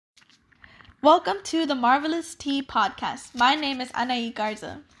Welcome to the Marvelous Tea Podcast. My name is Anaí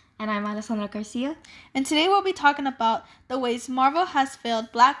Garza. And I'm Alessandra Garcia. And today we'll be talking about the ways Marvel has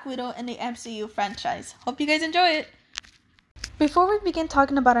failed Black Widow in the MCU franchise. Hope you guys enjoy it. Before we begin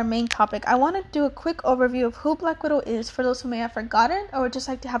talking about our main topic, I want to do a quick overview of who Black Widow is for those who may have forgotten or would just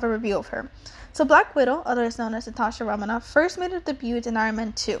like to have a review of her. So Black Widow, otherwise known as Natasha Romanoff, first made her debut in Iron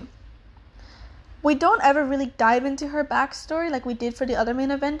Man 2. We don't ever really dive into her backstory like we did for the other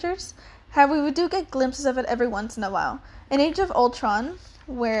main Avengers. However, we do get glimpses of it every once in a while. In Age of Ultron,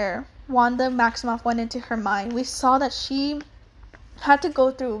 where Wanda Maximoff went into her mind, we saw that she had to go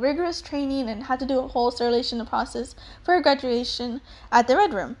through rigorous training and had to do a whole sterilization process for her graduation at the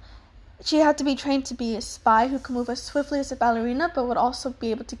Red Room. She had to be trained to be a spy who could move as swiftly as a ballerina, but would also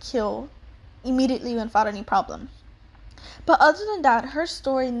be able to kill immediately without any problem. But other than that, her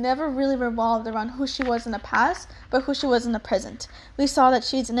story never really revolved around who she was in the past, but who she was in the present. We saw that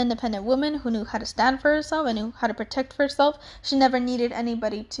she's an independent woman who knew how to stand for herself and knew how to protect herself. She never needed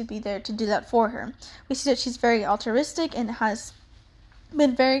anybody to be there to do that for her. We see that she's very altruistic and has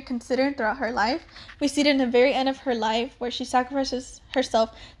been very considerate throughout her life. We see it in the very end of her life where she sacrifices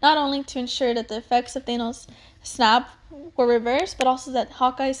herself not only to ensure that the effects of Thanos' snap were reversed, but also that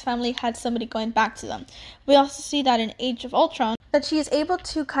Hawkeye's family had somebody going back to them. We also see that in Age of Ultron, that she is able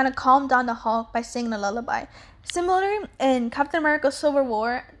to kind of calm down the Hulk by singing a lullaby. Similarly, in Captain America Civil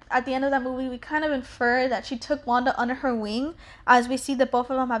War, at the end of that movie, we kind of infer that she took Wanda under her wing, as we see that both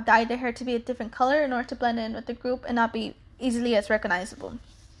of them have dyed their hair to be a different color in order to blend in with the group and not be easily as recognizable.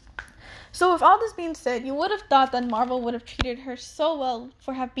 So with all this being said, you would have thought that Marvel would have treated her so well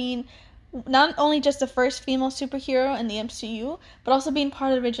for having been not only just the first female superhero in the MCU, but also being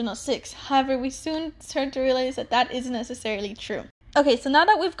part of the original 6. However, we soon start to realize that that isn't necessarily true. Okay, so now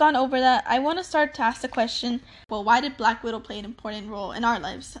that we've gone over that, I want to start to ask the question, well, why did Black Widow play an important role in our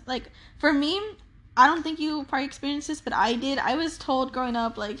lives? Like, for me, I don't think you probably experienced this, but I did. I was told growing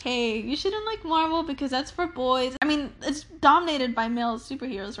up, like, hey, you shouldn't like Marvel because that's for boys. I mean, it's dominated by male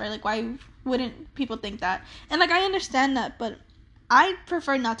superheroes, right? Like, why wouldn't people think that? And, like, I understand that, but I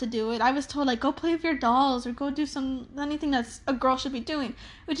prefer not to do it. I was told, like, go play with your dolls or go do anything that's a girl should be doing,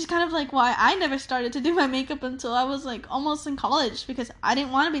 which is kind of like why I never started to do my makeup until I was, like, almost in college, because I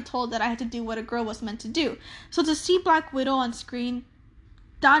didn't want to be told that I had to do what a girl was meant to do. So to see Black Widow on screen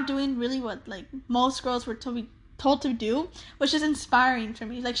not doing really what, like, most girls were told to do was just inspiring for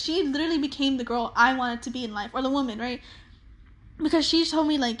me. Like, she literally became the girl I wanted to be in life, or the woman, right? Because she told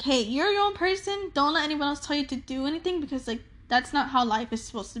me, like, hey, you're your own person. Don't let anyone else tell you to do anything, because, like, that's not how life is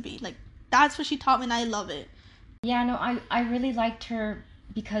supposed to be. Like, that's what she taught me, and I love it. Yeah, no, I really liked her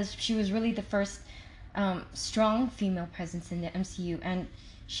because she was really the first strong female presence in the MCU, and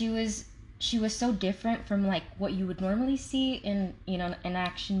she was so different from, like, what you would normally see in, you know, an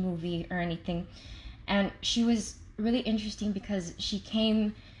action movie or anything. And she was really interesting because she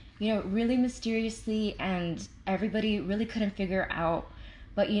came, you know, really mysteriously, and everybody really couldn't figure out.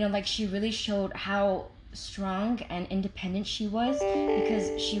 But, you know, like, she really showed how strong and independent she was,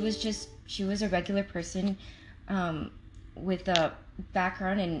 because she was a regular person with a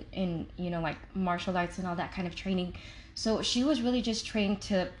background in you know, like, martial arts and all that kind of training. So she was really just trained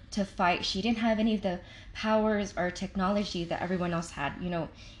to fight. She didn't have any of the powers or technology that everyone else had. You know,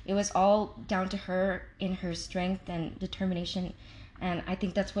 it was all down to her in her strength and determination. And I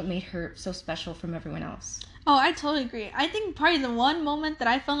think that's what made her so special from everyone else. Oh, I totally agree. I think probably the one moment that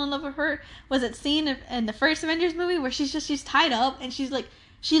I fell in love with her was that scene in the first Avengers movie where she's tied up and she's like,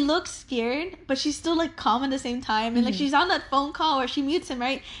 she looks scared, but she's still, like, calm at the same time. And, like, she's on that phone call where she mutes him,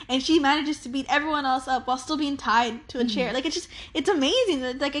 right? And she manages to beat everyone else up while still being tied to a chair. Like, it's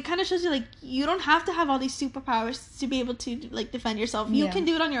amazing. Like, it kind of shows you, like, you don't have to have all these superpowers to be able to, like, defend yourself. You can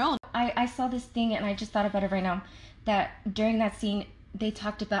do it on your own. I saw this thing, and I just thought about it right now, that during that scene, they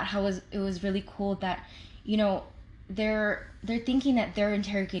talked about how it was really cool that, you know, they're thinking that they're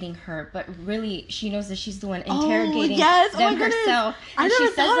interrogating her, but really she knows that she's the one interrogating them herself, and she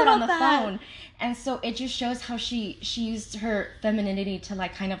says that on the phone. And so it just shows how she used her femininity to,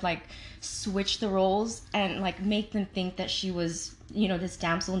 like, kind of, like, switch the roles and, like, make them think that she was, you know, this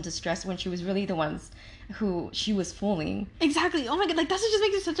damsel in distress when she was really the ones who she was fooling. Exactly. Oh my god, like, that's what just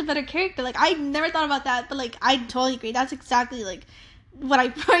makes her such a better character. Like, I never thought about that, but, like, I totally agree. That's exactly, like, what I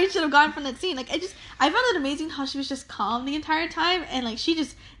probably should have gotten from that scene. Like, I found it amazing how she was just calm the entire time, and, like, she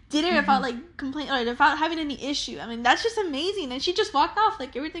just did it without, like, complaint or without having any issue. I mean, that's just amazing. And she just walked off,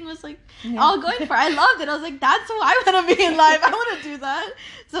 like, everything was, like, all going for her. I loved it. I was like, that's who I want to be in life. I want to do that.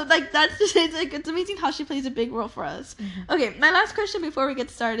 So, like, that's just, it's amazing how she plays a big role for us. Okay, my last question before we get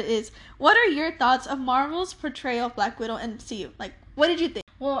started is, what are your thoughts of Marvel's portrayal of Black Widow in MCU? Like, what did you think?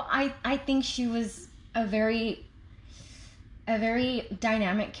 Well, I think she was a very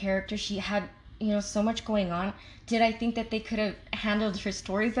dynamic character. She had, so much going on. Did I think that they could have handled her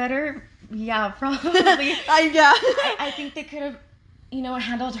story better? Yeah, probably. I think they could have,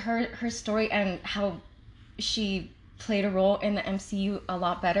 handled her story and how she played a role in the MCU a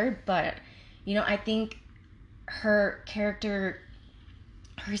lot better. But, I think her character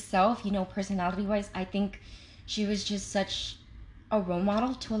herself, personality wise, I think she was just such a role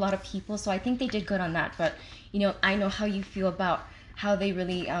model to a lot of people. So I think they did good on that. But, I know how you feel about how they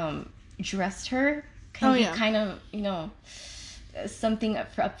really dressed her. Can be kind of, something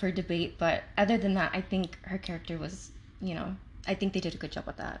up for debate. But other than that, I think her character was, I think they did a good job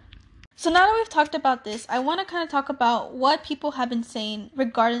with that. So now that we've talked about this, I want to kind of talk about what people have been saying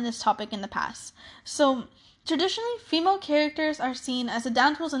regarding this topic in the past. So traditionally, female characters are seen as the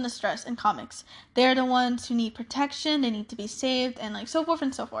damsels in distress in comics. They're the ones who need protection, they need to be saved, and like so forth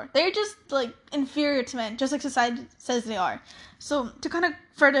and so forth. They're just like inferior to men, just like society says they are. So to kind of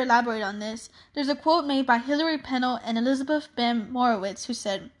further elaborate on this, there's a quote made by Hilary Pennell and Elizabeth Bem Morowitz who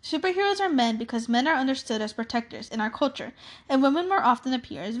said, "Superheroes are men because men are understood as protectors in our culture, and women more often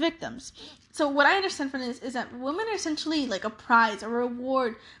appear as victims." So what I understand from this is that women are essentially like a prize, a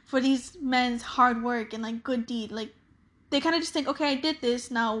reward for these men's hard work and like good deed. Like they kind of just think, okay, I did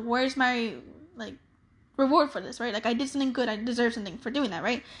this, now where's my like reward for this, right? Like I did something good, I deserve something for doing that,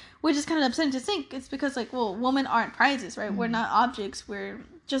 right? Which is kind of upsetting to think. It's because like, well, women aren't prizes, right? Mm-hmm. We're not objects, we're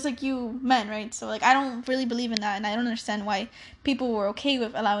just like you men, right? So like I don't really believe in that, and I don't understand why people were okay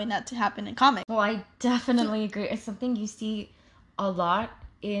with allowing that to happen in comics. Well, I definitely agree. It's something you see a lot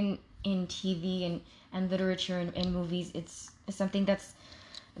in TV and literature and movies. It's something that's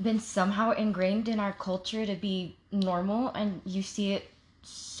been somehow ingrained in our culture to be normal, and you see it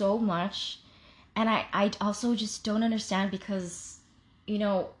so much. And I also just don't understand because,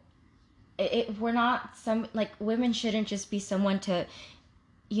 we're not some, like, women shouldn't just be someone to,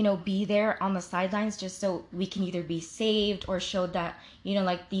 be there on the sidelines just so we can either be saved or show that,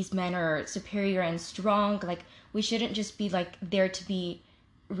 like, these men are superior and strong. Like, we shouldn't just be, like, there to be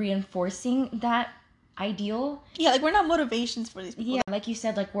reinforcing that ideal. Yeah, like, we're not motivations for these people. Yeah, like you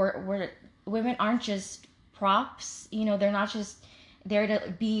said, like, we're women aren't just props, they're not just there to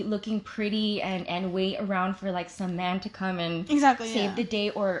be looking pretty and wait around for like some man to come and save the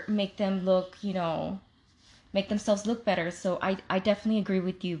day or make them look, make themselves look better. So I definitely agree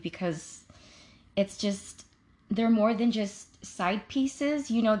with you because it's just, they're more than just side pieces.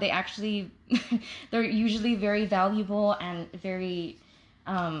 They actually, they're usually very valuable and very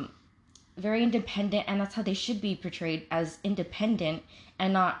independent, and that's how they should be portrayed, as independent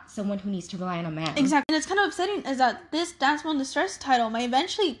and not someone who needs to rely on a man. Exactly. And it's kind of upsetting is that this Damsel in Distress title may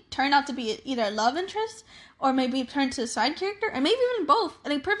eventually turn out to be either a love interest or maybe turn to a side character, and maybe even both.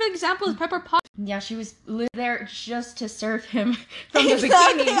 And a perfect example is Pepper Potts. Yeah, she was there just to serve him from the beginning.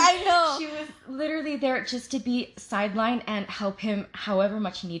 I know. She was literally there just to be sidelined and help him however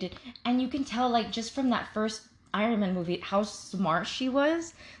much needed. And you can tell, like, just from that first Iron Man movie, how smart she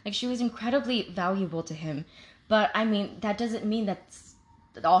was. Like, she was incredibly valuable to him. But, I mean, that doesn't mean that's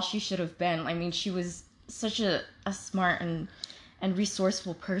all she should have been. I mean, she was such a smart and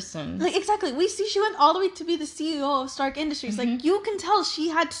resourceful person. Like, exactly. We see she went all the way to be the CEO of Stark Industries. Mm-hmm. Like, you can tell she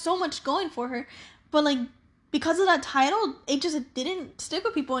had so much going for her. But, like, because of that title, it just didn't stick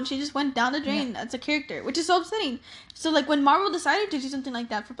with people, and she just went down the drain as a character, which is so upsetting. So, like, when Marvel decided to do something like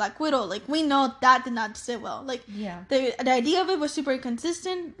that for Black Widow, like, we know that did not sit well. Like, the idea of it was super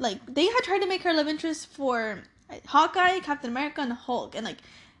inconsistent. Like, they had tried to make her love interest for Hawkeye, Captain America, and Hulk, and, like,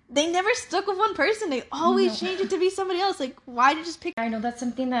 they never stuck with one person. They always changed it to be somebody else. Like, why did you just pick... I know that's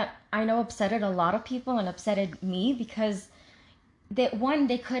something that I know upsetted a lot of people and upsetted me because, they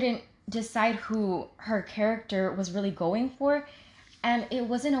couldn't decide who her character was really going for, and it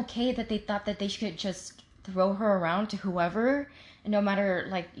wasn't okay that they thought that they should just throw her around to whoever, no matter,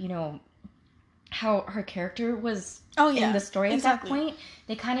 like, how her character was in the story at that point.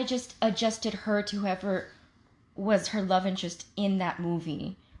 They kind of just adjusted her to whoever was her love interest in that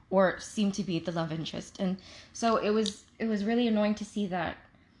movie, or seemed to be the love interest. And so it was really annoying to see that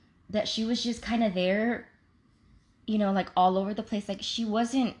she was just kind of there, like, all over the place. Like, she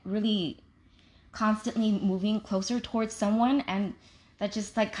wasn't really constantly moving closer towards someone, and that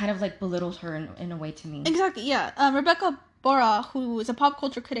just, like, kind of, like, belittled her in a way to me. Exactly, yeah. Rebecca Bora, who is a pop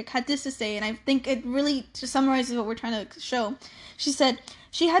culture critic, had this to say, and I think it really just summarizes what we're trying to show. She said,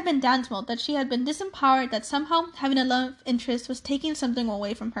 she had been downsold, that she had been disempowered, that somehow having a love interest was taking something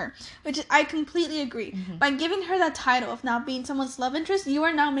away from her. Which I completely agree. Mm-hmm. By giving her that title of now being someone's love interest, you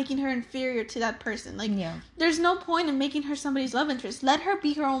are now making her inferior to that person. Like, there's no point in making her somebody's love interest. Let her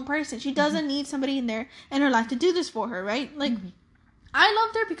be her own person. She doesn't need somebody in there in her life to do this for her, right? Like, I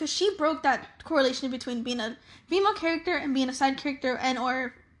loved her because she broke that correlation between being a female character and being a side character and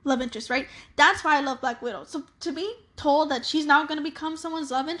or love interest, right? That's why I love Black Widow. So to be told that she's not going to become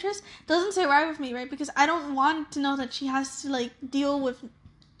someone's love interest doesn't sit right with me, right? Because I don't want to know that she has to, like, deal with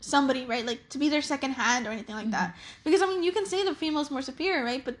somebody, right? Like, to be their second hand or anything like that. Because, I mean, you can say the female's more superior,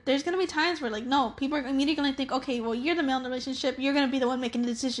 right? But there's going to be times where, like, no, people are immediately going to think, okay, well, you're the male in the relationship. You're going to be the one making the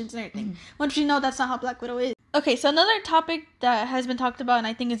decisions and everything. Once you know that's not how Black Widow is. Okay, so another topic that has been talked about and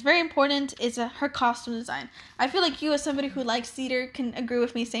I think is very important is her costume design. I feel like you, as somebody who likes theater, can agree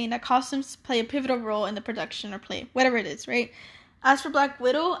with me saying that costumes play a pivotal role in the production or play, whatever it is, right? As for Black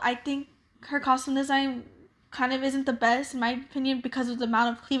Widow, I think her costume design kind of isn't the best, in my opinion, because of the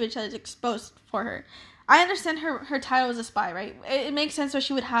amount of cleavage that is exposed for her. I understand her title as a spy, right? It makes sense why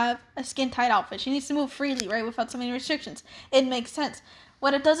she would have a skin-tight outfit. She needs to move freely, right, without so many restrictions. It makes sense.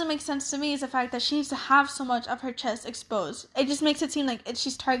 What it doesn't make sense to me is the fact that she needs to have so much of her chest exposed. It just makes it seem like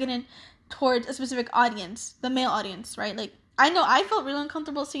she's targeted towards a specific audience, the male audience, right? Like, I know I felt really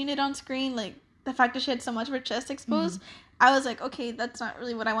uncomfortable seeing it on screen, like, the fact that she had so much of her chest exposed. I was like, okay, that's not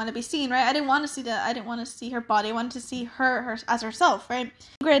really what I want to be seeing, right? I didn't want to see that. I didn't want to see her body. I wanted to see her as herself, right?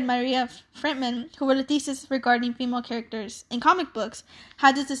 Ingrid Maria Friedman, who wrote a thesis regarding female characters in comic books,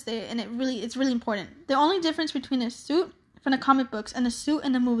 had this to say, and it's really important. The only difference between a suit from the comic books and the suit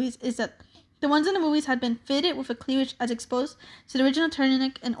in the movies is that the ones in the movies had been fitted with a cleavage as exposed to the original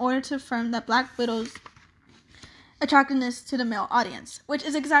turtleneck in order to affirm that Black Widow's attractiveness to the male audience, which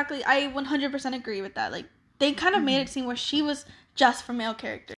is exactly, I 100% agree with that. Like, they kind of made it seem where she was just for male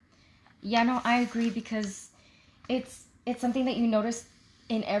characters. Yeah, no, I agree, because it's something that you notice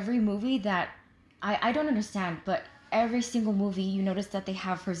in every movie that I don't understand, but every single movie you notice that they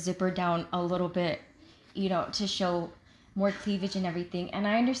have her zipper down a little bit, you know, to show more cleavage and everything. And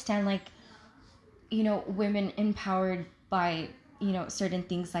I understand, like, you know, women empowered by, you know, certain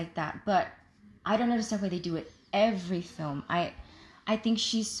things like that, but I don't understand why they do it every film. I think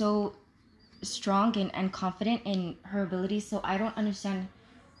she's so strong and confident in her abilities, so I don't understand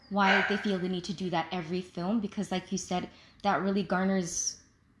why they feel the need to do that every film, because like you said, that really garners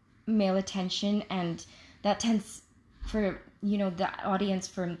male attention, and that tends for, you know, the audience,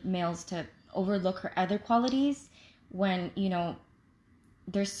 for males to overlook her other qualities when, you know,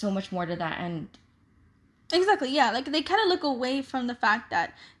 there's so much more to that. And exactly, yeah, like, they kind of look away from the fact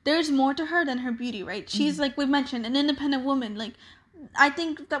that there's more to her than her beauty, right? She's, like we mentioned, an independent woman. Like, I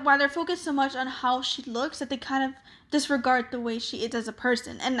think that while they're focused so much on how she looks, that they kind of disregard the way she is as a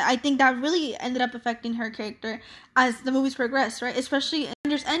person. And I think that really ended up affecting her character as the movies progressed, right? Especially in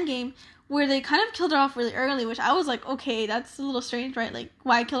Avengers Endgame, where they kind of killed her off really early, which I was like, okay, that's a little strange, right? Like,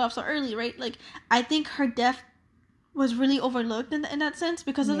 why kill her off so early, right? Like, I think her death was really overlooked in that sense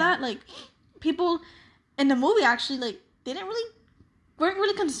because of that. Like, people in the movie actually, like, weren't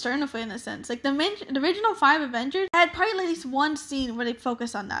really concerned with it in a sense. Like, the original 5 Avengers had probably at least one scene where they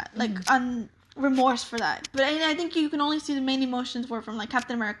focused on that, like, on remorse for that. But I think you can only see the main emotions were from, like,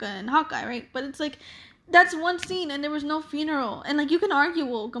 Captain America and Hawkeye, right? But it's like, that's one scene and there was no funeral. And, like, you can argue,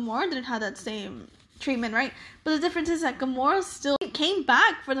 well, Gamora didn't have that same treatment, right? But the difference is that Gamora still came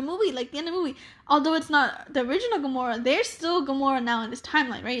back for the movie, like, the end of the movie. Although it's not the original Gamora, there's still Gamora now in this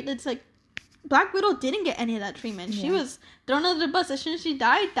timeline, right? It's like, Black Widow didn't get any of that treatment. She was thrown under the bus. As soon as she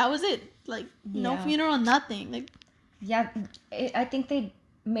died, that was it. Like, no funeral, nothing. Like, yeah, I think they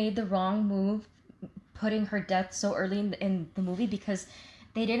made the wrong move putting her death so early in the movie, because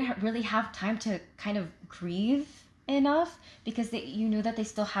they didn't really have time to kind of grieve enough, because you knew that they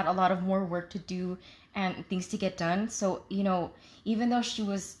still had a lot of more work to do and things to get done. So, you know, even though she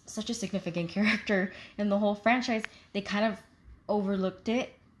was such a significant character in the whole franchise, they kind of overlooked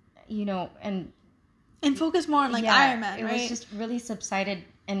it, you know, and focus more on, like, Iron Man, right? It was just really subsided,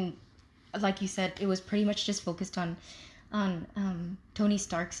 and like you said, it was pretty much just focused on Tony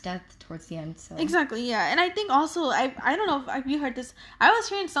Stark's death towards the end. So exactly, yeah. And I think also, I don't know if you heard this, I was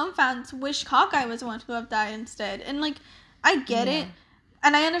hearing some fans wish Hawkeye was the one to have died instead. And, like, I get it,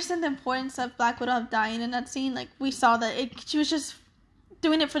 and I understand the importance of Black Widow dying in that scene. Like, we saw that she was just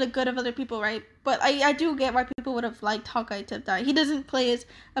doing it for the good of other people, right? But I do get why people would have liked Hawkeye to die. He doesn't play as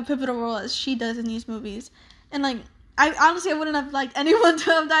a pivotal role as she does in these movies. And, like, I honestly, I wouldn't have liked anyone to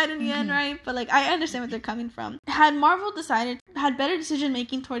have died in the end, right? But like, I understand where they're coming from. Had Marvel had better decision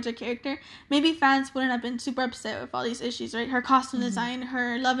making towards her character, maybe fans wouldn't have been super upset with all these issues, right? Her costume design,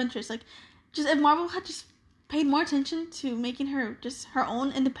 her love interest, like, just if Marvel had just paid more attention to making her just her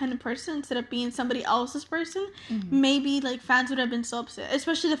own independent person instead of being somebody else's person, maybe like fans would have been so upset,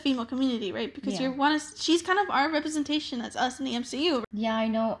 especially the female community, right? Because she's kind of our representation as us in the MCU. Yeah, I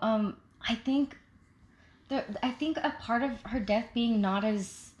know. I think a part of her death being not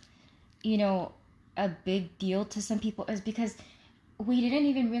as, a big deal to some people is because we didn't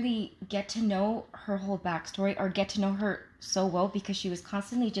even really get to know her whole backstory or get to know her so well, because she was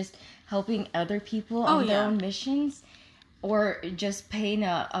constantly just helping other people on their own missions, or just playing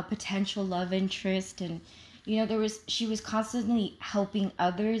a potential love interest, and she was constantly helping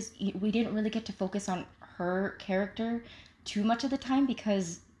others. We didn't really get to focus on her character too much of the time,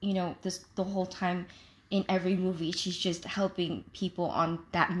 because the whole time in every movie she's just helping people on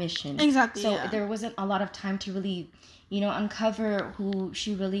that mission. Exactly. So there wasn't a lot of time to really uncover who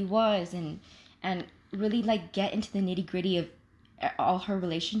she really was, and really like get into the nitty-gritty of all her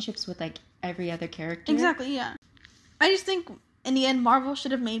relationships with like every other character. Exactly. Yeah, I just think in the end Marvel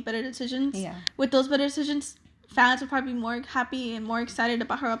should have made better decisions. With those better decisions, fans would probably be more happy and more excited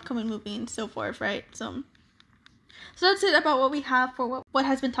about her upcoming movie and so forth, right? So that's it about what we have for what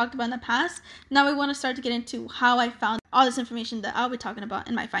has been talked about in the past. Now we want to start to get into how I found all this information that I'll be talking about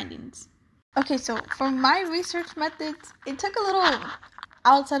in my findings. Okay, so for my research methods, it took a little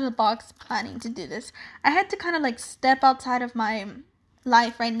outside of the box planning to do this. I had to kind of like step outside of my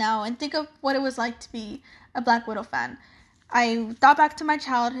life right now and think of what it was like to be a Black Widow fan. I thought back to my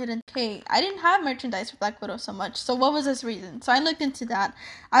childhood and, okay, I didn't have merchandise for Black Widow so much, so what was this reason? So I looked into that.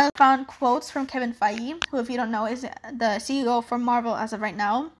 I found quotes from Kevin Feige, who, if you don't know, is the CEO for Marvel as of right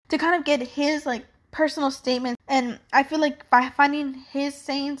now, to kind of get his like personal statement. And I feel like by finding his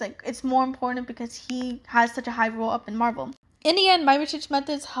sayings, like, it's more important because he has such a high role up in Marvel. In the end, my research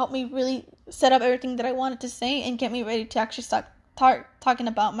methods helped me really set up everything that I wanted to say and get me ready to actually start talking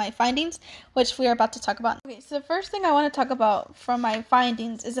about my findings, which we are about to talk about. Okay, so the first thing I want to talk about from my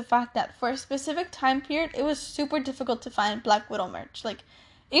findings is the fact that for a specific time period, it was super difficult to find Black Widow merch. Like,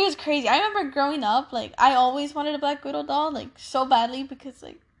 it was crazy. I remember growing up, like, I always wanted a Black Widow doll, like, so badly, because,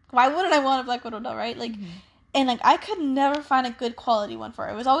 like, why wouldn't I want a Black Widow doll, right? Like, and, like, I could never find a good quality one for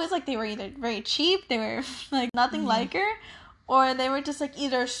her. It was always, like, they were either very cheap, they were, like, nothing like her, or they were just, like,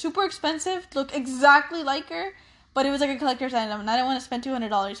 either super expensive, look exactly like her, but it was, like, a collector's item, and I didn't want to spend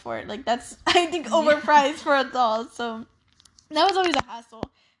 $200 for it. Like, that's, I think, overpriced for a doll, so that was always a hassle.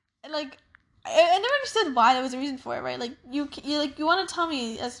 And, like, I never understood why there was a reason for it, right? Like, you want to tell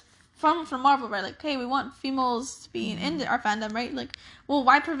me, as from Marvel, right? Like, hey, we want females to be in our fandom, right? Like, well,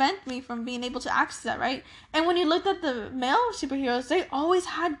 why prevent me from being able to access that, right? And when you looked at the male superheroes, they always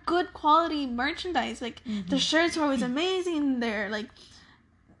had good quality merchandise. Like, the shirts were always amazing. They're, like,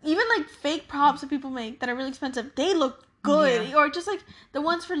 even, like, fake props that people make that are really expensive, they look good. Yeah. Or just, like, the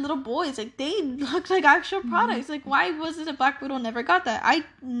ones for little boys, like, they look like actual products. Like, why was it a Black Widow never got that? I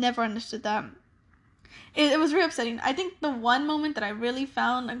never understood that. It was really upsetting. I think the one moment that I really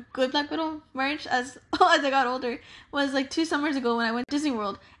found a good Black Widow merch as I got older was like 2 summers ago when I went to Disney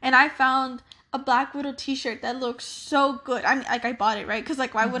World, and I found a Black Widow t-shirt that looks so good. I mean, like, I bought it, right? Because,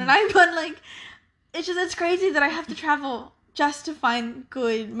 like, why wouldn't I? But, like, it's crazy that I have to travel just to find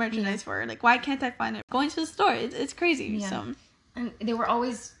good merchandise for her. Like, why can't I find it going to the store? It's crazy. Yeah. So, and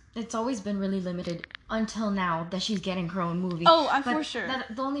it's always been really limited until now that she's getting her own movie. Oh, for sure.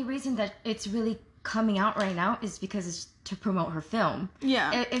 The only reason that it's really coming out right now is because it's to promote her film.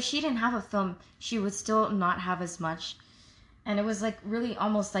 Yeah. If she didn't have a film, she would still not have as much. And it was, like, really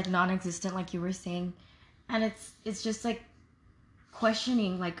almost, like, non-existent, like you were saying. And it's just, like,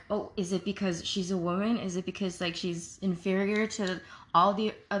 questioning, like, oh, is it because she's a woman? Is it because, like, she's inferior to all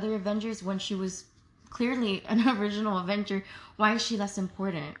the other Avengers when she was clearly an original Avenger? Why is she less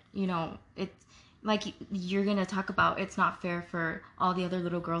important? You know, it's like you're gonna talk about, it's not fair for all the other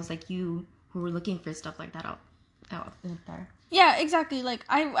little girls like you who were looking for stuff like that out there. Yeah, exactly. Like,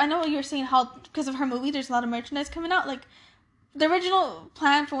 I know what you're saying, how because of her movie there's a lot of merchandise coming out. Like, the original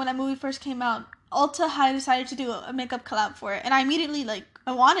plan for when that movie first came out, Ulta had decided to do a makeup collab for it, and I immediately, like,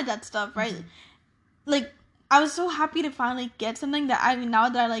 I wanted that stuff, right? Like, I was so happy to finally get something that now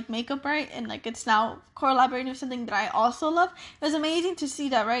that I like makeup, right, and, like, it's now collaborating with something that I also love. It was amazing to see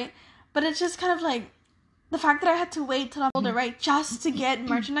that, right? But it's just kind of like the fact that I had to wait till I'm older, right, just to get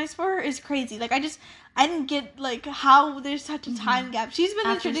merchandise for her is crazy. Like, I didn't get, like, how there's such a time gap. She's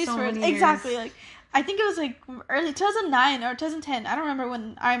been introduced for it. Exactly. Like, I think it was like early 2009 or 2010. I don't remember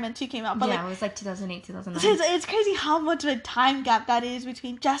when Iron Man 2 came out. But yeah, it was like 2008, 2009. It's crazy how much of a time gap that is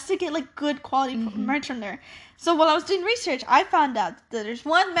between just to get like good quality merch from there. So while I was doing research, I found out that there's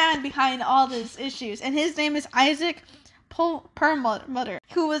one man behind all these issues, and his name is Isaac Perlmutter,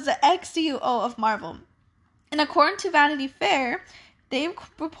 who was the ex-CEO of Marvel. And according to Vanity Fair, they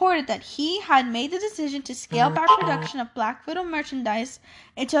reported that he had made the decision to scale back production of Black Widow merchandise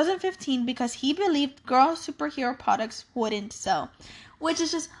in 2015 because he believed girl superhero products wouldn't sell. Which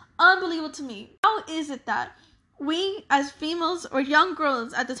is just unbelievable to me. How is it that we, as females or young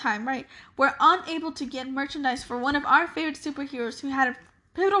girls at the time, right, were unable to get merchandise for one of our favorite superheroes who had a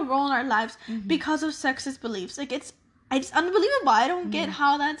pivotal role in our lives because of sexist beliefs? Like, it's unbelievable. I don't get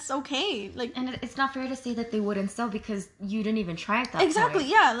how that's okay. Like, and it's not fair to say that they wouldn't sell because you didn't even try at that exactly,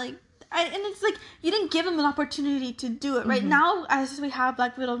 point. yeah. Like, and it's like you didn't give them an opportunity to do it. Right now, as we have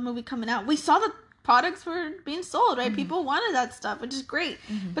Black Widow movie coming out, we saw that products were being sold. Right, people wanted that stuff, which is great.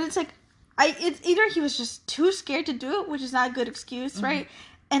 But it's like, it's either he was just too scared to do it, which is not a good excuse, right?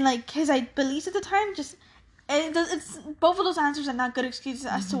 And like his beliefs at the time just. It's both of those answers are not good excuses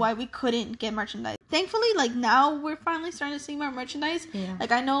as to why we couldn't get merchandise. Thankfully, like now we're finally starting to see more merchandise. Yeah.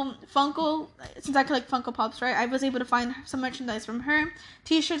 Like I know Funko, since I collect Funko Pops, right? I was able to find some merchandise from her,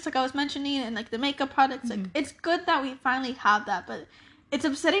 T-shirts like I was mentioning, and like the makeup products. Like it's good that we finally have that, but it's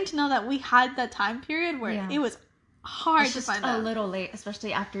upsetting to know that we had that time period where it was hard to find a little late,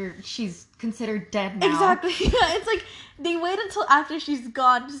 especially after she's considered dead now. Exactly. Yeah, it's like they wait until after she's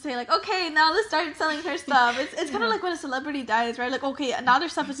gone to say like, okay, now let's start selling her stuff. It's kind of like when a celebrity dies, right? Like, okay, now their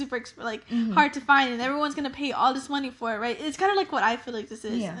stuff is super hard to find, and everyone's gonna pay all this money for it, right? It's kind of like what I feel like this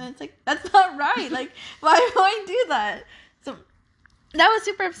is, and it's like that's not right. Like, why do that? So that was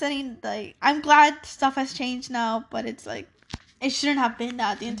super upsetting. Like, I'm glad stuff has changed now, but it's like it shouldn't have been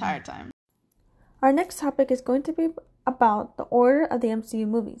that the entire time. Our next topic is going to be about the order of the MCU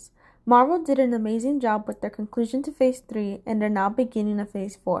movies. Marvel did an amazing job with their conclusion to Phase 3, and they're now beginning of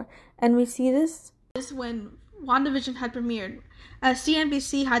Phase 4. And we see this when WandaVision had premiered.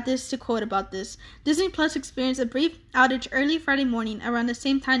 CNBC had this to quote about this. Disney Plus experienced a brief outage early Friday morning around the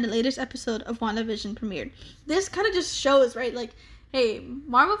same time the latest episode of WandaVision premiered. This kind of just shows, right, like, hey,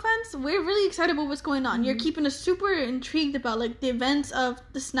 Marvel fans, we're really excited about what's going on. You're keeping us super intrigued about, like, the events of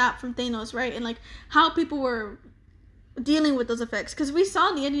the snap from Thanos, right? And, like, how people were dealing with those effects. Because we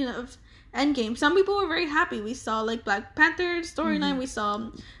saw the ending of Endgame. Some people were very happy. We saw, like, Black Panther storyline. We saw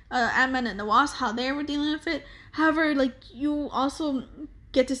Ant-Man and the Wasp, how they were dealing with it. However, like, you also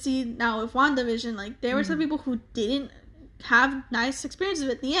get to see now with WandaVision, like, there were some people who didn't have nice experiences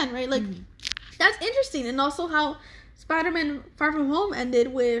at the end, right? Like, that's interesting. And also how Spider-Man Far From Home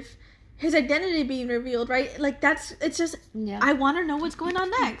ended with his identity being revealed, right? Like, it's just, I want to know what's going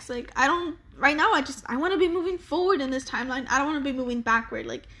on next. Like, I want to be moving forward in this timeline. I don't want to be moving backward.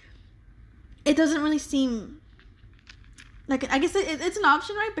 Like, it doesn't really seem like, I guess it's an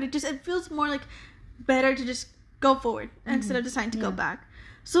option, right? But it feels more like better to just go forward instead of deciding to go back.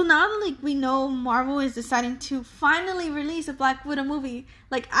 So now that, like, we know Marvel is deciding to finally release a Black Widow movie,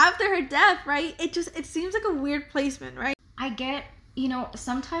 like, after her death, right? It seems like a weird placement, right? I get,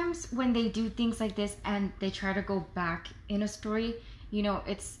 sometimes when they do things like this and they try to go back in a story,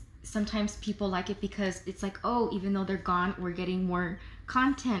 it's sometimes people like it because it's like, oh, even though they're gone, we're getting more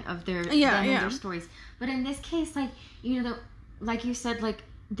content of their their stories. But in this case, like, like you said, like,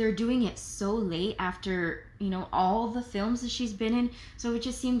 they're doing it so late after, all the films that she's been in. So it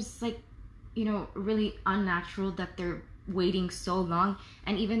just seems like, really unnatural that they're waiting so long.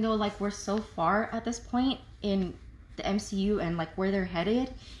 And even though, like, we're so far at this point in the MCU and, like, where they're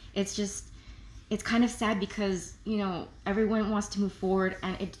headed, it's kind of sad because, everyone wants to move forward,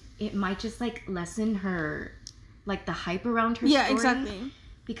 and it might just, like, lessen her, like, the hype around her story. Yeah, exactly.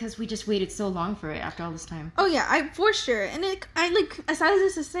 Because we just waited so long for it after all this time. Oh yeah, for sure. And aside of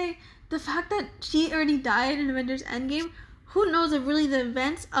this to say, the fact that she already died in Avengers Endgame, who knows if really the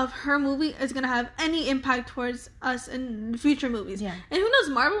events of her movie is gonna have any impact towards us in future movies. Yeah. And who knows,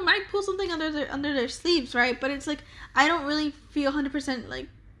 Marvel might pull something under their sleeves, right? But it's like, I don't really feel 100% like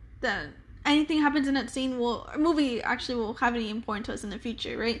that anything happens in that scene movie actually will have any importance to us in the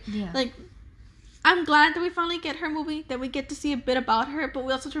future, right? Yeah. Like, I'm glad that we finally get her movie, that we get to see a bit about her, but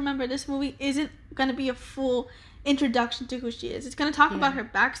we also have to remember this movie isn't going to be a full introduction to who she is. It's going to talk about her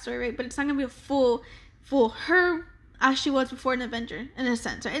backstory, right? But it's not going to be a full her as she was before an Avenger, in a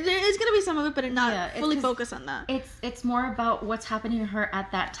sense, right? There is going to be some of it, but not fully focus on that. It's more about what's happening to her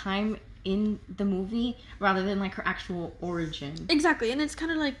at that time in the movie rather than like her actual origin. Exactly, and it's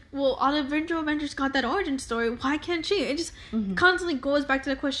kind of like, well, all the original Avengers got that origin story. Why can't she? It just constantly goes back to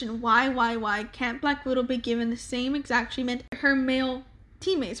the question: why can't Black Widow be given the same exact treatment her male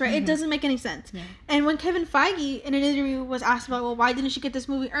teammates? Right? It doesn't make any sense. Yeah. And when Kevin Feige in an interview was asked about, well, why didn't she get this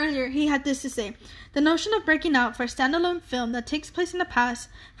movie earlier? He had this to say: the notion of breaking out for a standalone film that takes place in the past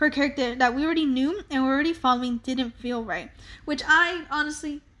for a character that we already knew and were already following didn't feel right. Which I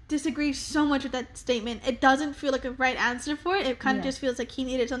honestly disagree so much with that statement. It doesn't feel like a right answer for it. It kind of just feels like he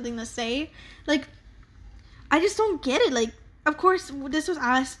needed something to say. Like, I just don't get it. Like, of course, this was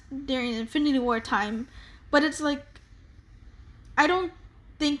asked during Infinity War time, but it's like, I don't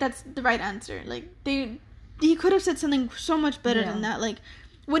think that's the right answer. Like, he could have said something so much better than that. Like,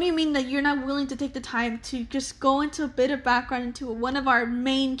 what do you mean that you're not willing to take the time to just go into a bit of background into one of our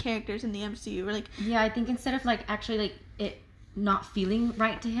main characters in the MCU? Or like, I think instead of like actually like it not feeling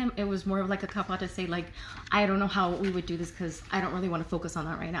right to him, it was more of like a cop out to say like, I don't know how we would do this because I don't really want to focus on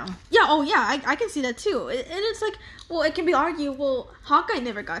that right now. I can see that too. And it's like, well, it can be argued, well, Hawkeye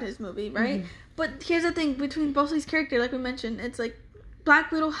never got his movie, right? But here's the thing, between both these characters, like we mentioned, it's like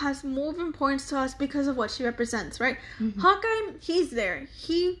Black Widow has more of importance to us because of what she represents, right? Hawkeye, he's there.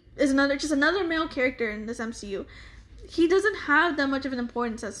 He is just another male character in this MCU. He doesn't have that much of an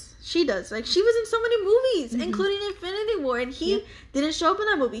importance as she does. Like, she was in so many movies, including Infinity War, and he didn't show up in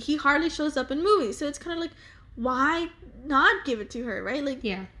that movie. He hardly shows up in movies. So it's kind of like, why not give it to her, right? Like,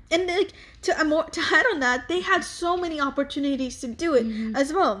 and like to add on that, they had so many opportunities to do it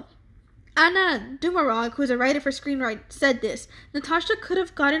as well. Anna Dumarog, who's a writer for Screenwrite, said this: Natasha could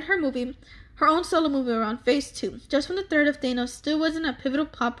have gotten her own solo movie around Phase 2, just when the threat of Thanos still wasn't a pivotal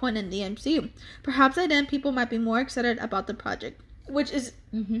plot point in the MCU. Perhaps by then people might be more excited about the project. Which is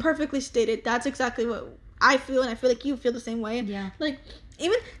perfectly stated. That's exactly what I feel, and I feel like you feel the same way. Yeah. Like, they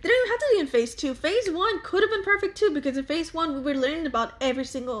don't even have to be in Phase 2. Phase 1 could have been perfect too, because in Phase 1 we were learning about every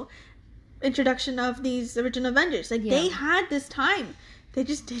single introduction of these original Avengers. Like, they had this time. They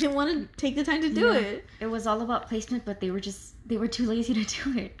just didn't want to take the time to do it. It was all about placement, but they were too lazy to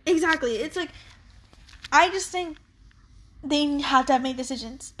do it. Exactly. It's like, I just think they have to have made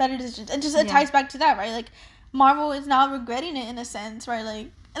better decisions. And just it ties back to that, right? Like, Marvel is now regretting it in a sense, right?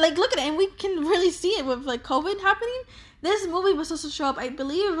 Like look at it, and we can really see it with like COVID happening. This movie was supposed to show up, I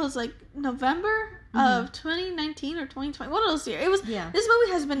believe it was like November of 2019 or 2020. One of those years. It was. This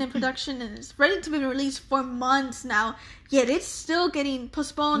movie has been in production and it's ready to be released for months now. Yet it's still getting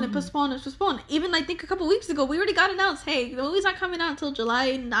postponed and postponed and postponed. Even I think a couple weeks ago, we already got announced, hey, the movie's not coming out until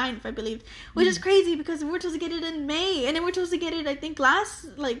July 9th, I believe. Which is crazy because we were supposed to get it in May, and then we're supposed to get it, I think, last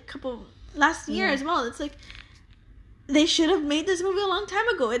year as well. It's like, they should have made this movie a long time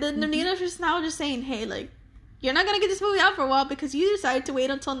ago. And then Nina's just now just saying, hey, like, you're not going to get this movie out for a while because you decided to wait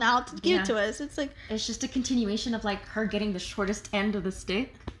until now to give it to us. It's like, it's just a continuation of like her getting the shortest end of the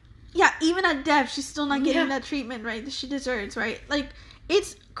stick. Yeah, even at death, she's still not getting that treatment, right, that she deserves, right? Like,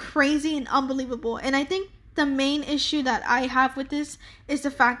 it's crazy and unbelievable. And I think the main issue that I have with this is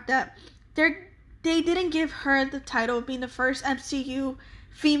the fact that they didn't give her the title of being the first MCU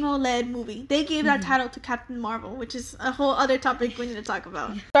female-led movie. They gave that title to Captain Marvel, which is a whole other topic we need to talk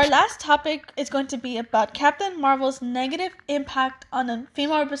about. Our last topic is going to be about Captain Marvel's negative impact on the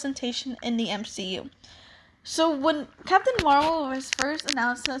female representation in the MCU. So when Captain Marvel was first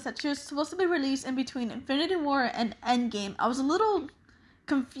announced to us that she was supposed to be released in between Infinity War and Endgame, I was a little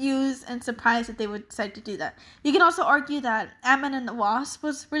confused and surprised that they would decide to do that. You can also argue that Ant-Man and the Wasp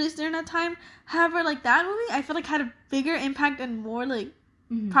was released during that time. However, like, that movie, I feel like had a bigger impact and more like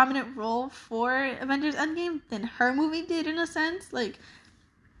prominent role for Avengers Endgame than her movie did, in a sense. Like,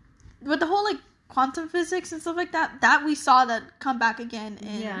 with the whole like quantum physics and stuff like that we saw that come back again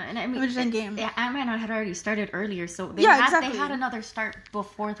in and I mean, Avengers Endgame. Ant-Man had already started earlier, so they had another start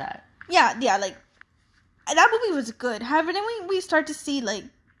before that. Like, that movie was good. However, then we start to see like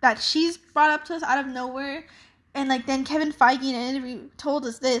that she's brought up to us out of nowhere. And, like, then Kevin Feige in an interview told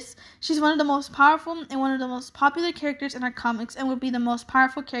us this: she's one of the most powerful and one of the most popular characters in our comics, and would be the most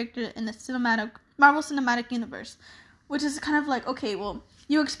powerful character in the Marvel Cinematic Universe. Which is kind of like, okay, well,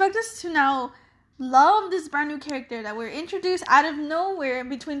 you expect us to now love this brand new character that we're introduced out of nowhere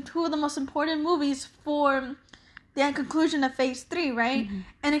between two of the most important movies for the conclusion of Phase 3, right?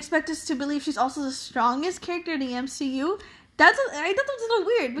 And expect us to believe she's also the strongest character in the MCU. I thought that was a little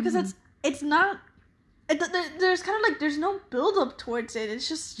weird, because it's not... There's kind of like, there's no build up towards it. It's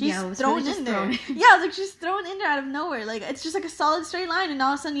just, she's thrown in there. Yeah, like, she's thrown in there out of nowhere. Like, it's just like a solid straight line, and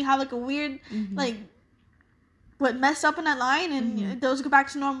all of a sudden you have like a weird, like, what messed up in that line, and those go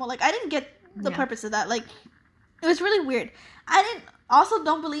back to normal. Like, I didn't get the purpose of that. Like, it was really weird. Also,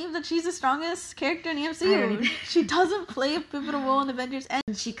 don't believe that she's the strongest character in the MCU. She doesn't play a pivotal role in Avengers End.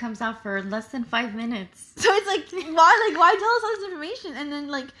 And she comes out for less than 5 minutes. So it's like, why tell us all this information? And then,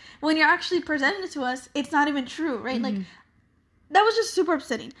 like, when you're actually presenting it to us, it's not even true, right? Like, that was just super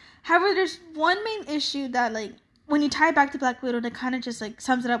upsetting. However, there's one main issue that, like, when you tie it back to Black Widow, that kind of just, like,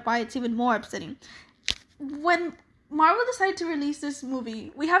 sums it up why it's even more upsetting. When Marvel decided to release this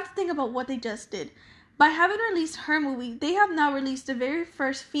movie, we have to think about what they just did. By having released her movie, they have now released the very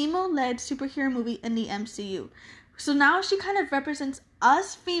first female-led superhero movie in the MCU. So now she kind of represents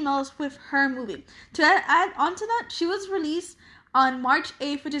us females with her movie. To add on to that, she was released on March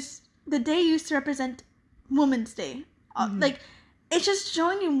 8th, which is the day used to represent Women's Day. Like, it's just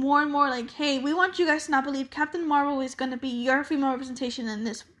showing you more and more, like, hey, we want you guys to not believe Captain Marvel is going to be your female representation in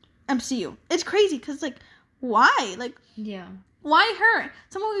this MCU. It's crazy, because, like, why? Like, yeah. Why her?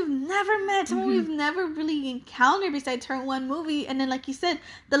 Someone we've never met, someone we've never really encountered besides her one movie. And then, like you said,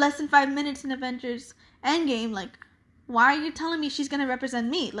 the less than 5 minutes in Avengers Endgame, like, why are you telling me she's going to represent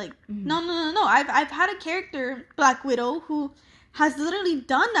me? Like, no. I've had a character, Black Widow, who has literally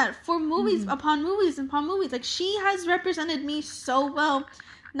done that for movies upon movies upon movies. Like, she has represented me so well.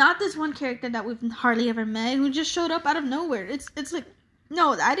 Not this one character that we've hardly ever met, who just showed up out of nowhere. It's like,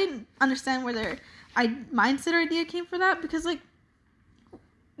 no, I didn't understand where their mindset or idea came for that, because, like,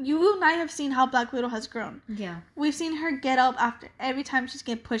 you and I have seen how Black Widow has grown. Yeah. We've seen her get up after every time she's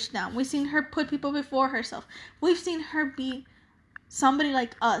getting pushed down. We've seen her put people before herself. We've seen her be somebody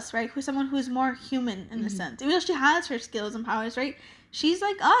like us, right? Who's someone who's more human in a sense. Even though she has her skills and powers, right? She's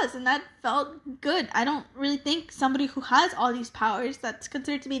like us, and that felt good. I don't really think somebody who has all these powers, that's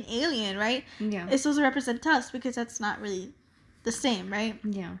considered to be an alien, right? Yeah. Is supposed to represent us, because that's not really the same, right?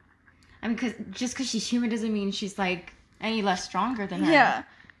 Yeah. I mean, just because she's human doesn't mean she's, like, any less stronger than her. Yeah.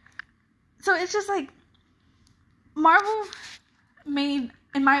 So it's just like, Marvel made,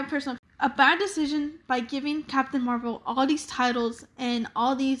 in my personal opinion, a bad decision by giving Captain Marvel all these titles and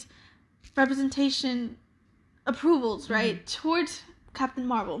all these representation approvals, right, towards Captain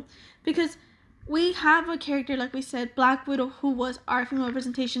Marvel. Because we have a character, like we said, Black Widow, who was our female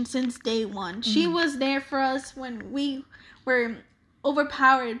representation since day one. She was there for us when we were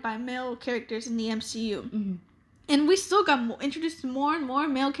overpowered by male characters in the MCU. And we still got introduced to more and more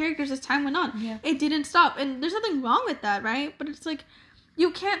male characters as time went on. Yeah. It didn't stop. And there's nothing wrong with that, right? But it's like,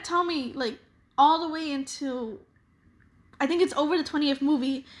 you can't tell me, like, all the way into, I think it's over the 20th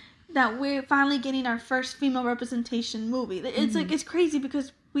movie, that we're finally getting our first female representation movie. It's like, it's crazy,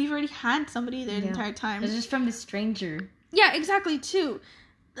 because we've already had somebody there the entire time. It's just from the stranger. Yeah, exactly, too.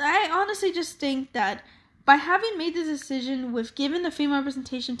 I honestly just think that by having made the decision with giving the female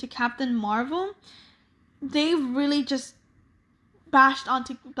representation to Captain Marvel, they really just bashed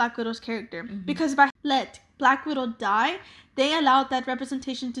onto Black Widow's character. Because by let Black Widow die, they allowed that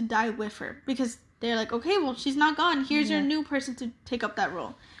representation to die with her. Because they're like, okay, well, she's not gone. Here's your new person to take up that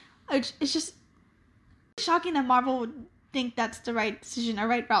role. It's just shocking that Marvel would think that's the right decision, or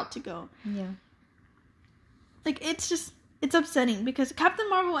right route to go. Yeah. Like, it's upsetting, because Captain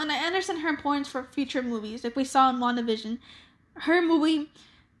Marvel, and I understand her importance for future movies, like we saw in WandaVision, her movie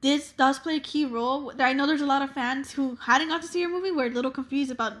does play a key role. I know there's a lot of fans who hadn't got to see her movie, were a little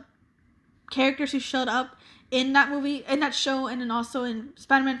confused about characters who showed up in that movie, in that show, and then also in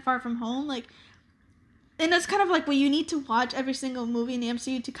Spider-Man Far From Home. Like, and that's kind of like what you need to watch every single movie in the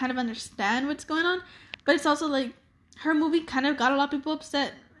MCU to kind of understand what's going on. But it's also like, her movie kind of got a lot of people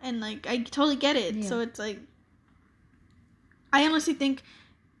upset, and like, I totally get it. Yeah. So it's like, I honestly think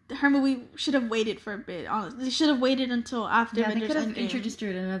her movie should have waited for a bit. Honestly, they should have waited until after Avengers Endgame. They could have introduced her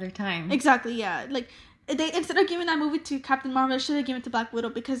at another time. Exactly, yeah. Like, they, instead of giving that movie to Captain Marvel, they should have given it to Black Widow,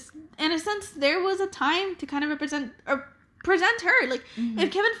 because in a sense, there was a time to kind of represent or present her. Like, if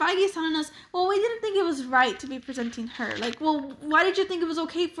Kevin Feige is telling us, well, we didn't think it was right to be presenting her. Like, well, why did you think it was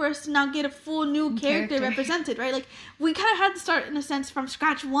okay for us to now get a full new character represented, right? Like, we kind of had to start, in a sense, from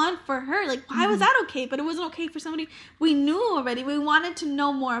scratch one for her. Like, why was that okay? But it wasn't okay for somebody we knew already. We wanted to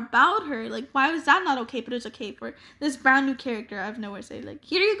know more about her. Like, why was that not okay, but it was okay for this brand new character out of nowhere? Say, like,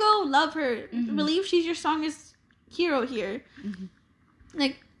 here you go, love her. Believe she's your strongest hero here.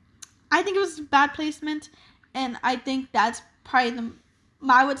 Like, I think it was bad placement. And I think that's probably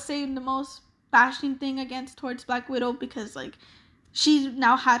I would say the most bashing thing towards Black Widow, because, like, she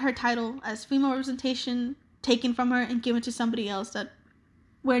now had her title as female representation taken from her and given to somebody else that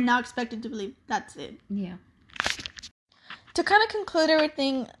we're now expected to believe that's it. Yeah. To kind of conclude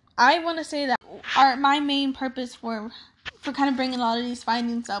everything, I want to say that my main purpose for kind of bringing a lot of these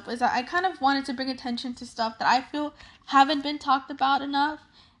findings up is that I kind of wanted to bring attention to stuff that I feel haven't been talked about enough,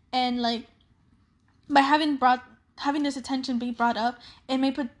 and, like, by having having this attention be brought up, it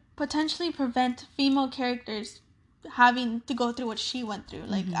may potentially prevent female characters having to go through what she went through,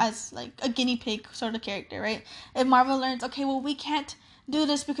 like as like a guinea pig sort of character, right? If Marvel learns, okay, well, we can't do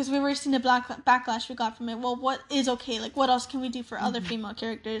this because we were seeing the backlash we got from it. Well, what is okay? Like, what else can we do for other female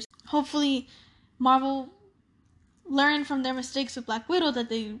characters? Hopefully, Marvel learned from their mistakes with Black Widow that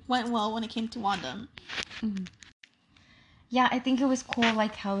they went well when it came to Wanda. Yeah, I think it was cool,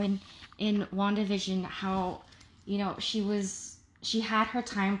 like how in WandaVision, how, you know, she had her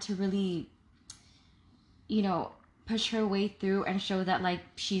time to really, you know, push her way through and show that, like,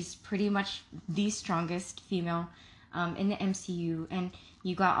 she's pretty much the strongest female in the MCU. And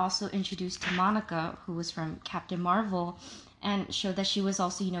you got also introduced to Monica, who was from Captain Marvel, and showed that she was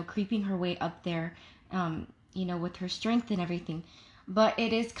also, you know, creeping her way up there, you know, with her strength and everything. But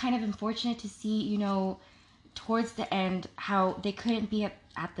it is kind of unfortunate to see, you know, towards the end how they couldn't be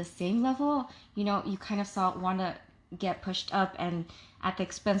at the same level. You know, you kind of saw Wanda get pushed up, and at the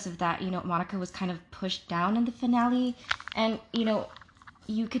expense of that, you know, Monica was kind of pushed down in the finale. And, you know,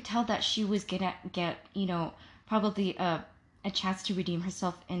 you could tell that she was gonna get, you know, probably a chance to redeem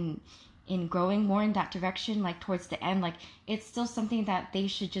herself in growing more in that direction, like towards the end. Like, it's still something that they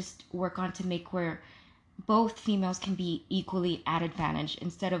should just work on to make where both females can be equally at advantage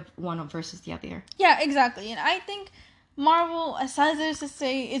instead of one versus the other. Yeah, exactly. And I think Marvel, as sad as it is to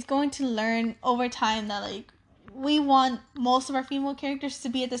say, is going to learn over time that, like, we want most of our female characters to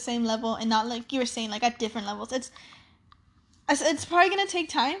be at the same level and not, like you were saying, like, at different levels. It's probably going to take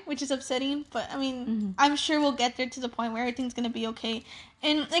time, which is upsetting, but, I mean, I'm sure we'll get there to the point where everything's going to be okay.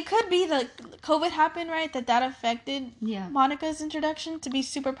 And it could be that COVID happened, right, that affected Monica's introduction to be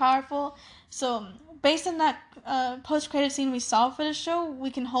super powerful. So, based on that post-credit scene we saw for the show,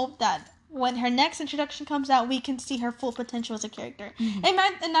 we can hope that when her next introduction comes out, we can see her full potential as a character. And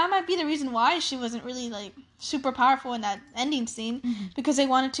that might be the reason why she wasn't really, like, super powerful in that ending scene, because they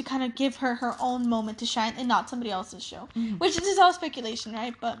wanted to kind of give her her own moment to shine and not somebody else's show. Which this is all speculation,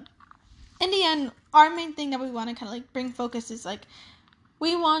 right? But in the end, our main thing that we want to kind of, like, bring focus is, like,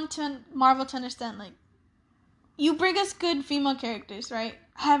 we want Marvel to understand, like, you bring us good female characters, right?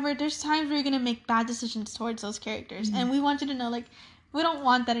 However, there's times where you're going to make bad decisions towards those characters. And we want you to know, like, we don't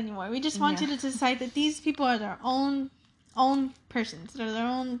want that anymore. We just want you to decide that these people are their own persons. They're their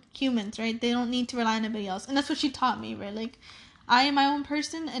own humans, right? They don't need to rely on anybody else. And that's what she taught me, right? Like, I am my own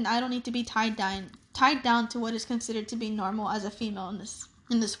person, and I don't need to be tied down to what is considered to be normal as a female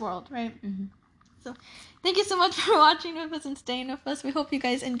in this world, right? So, thank you so much for watching with us and staying with us. We hope you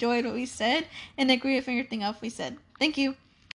guys enjoyed what we said and agree with everything else we said. Thank you.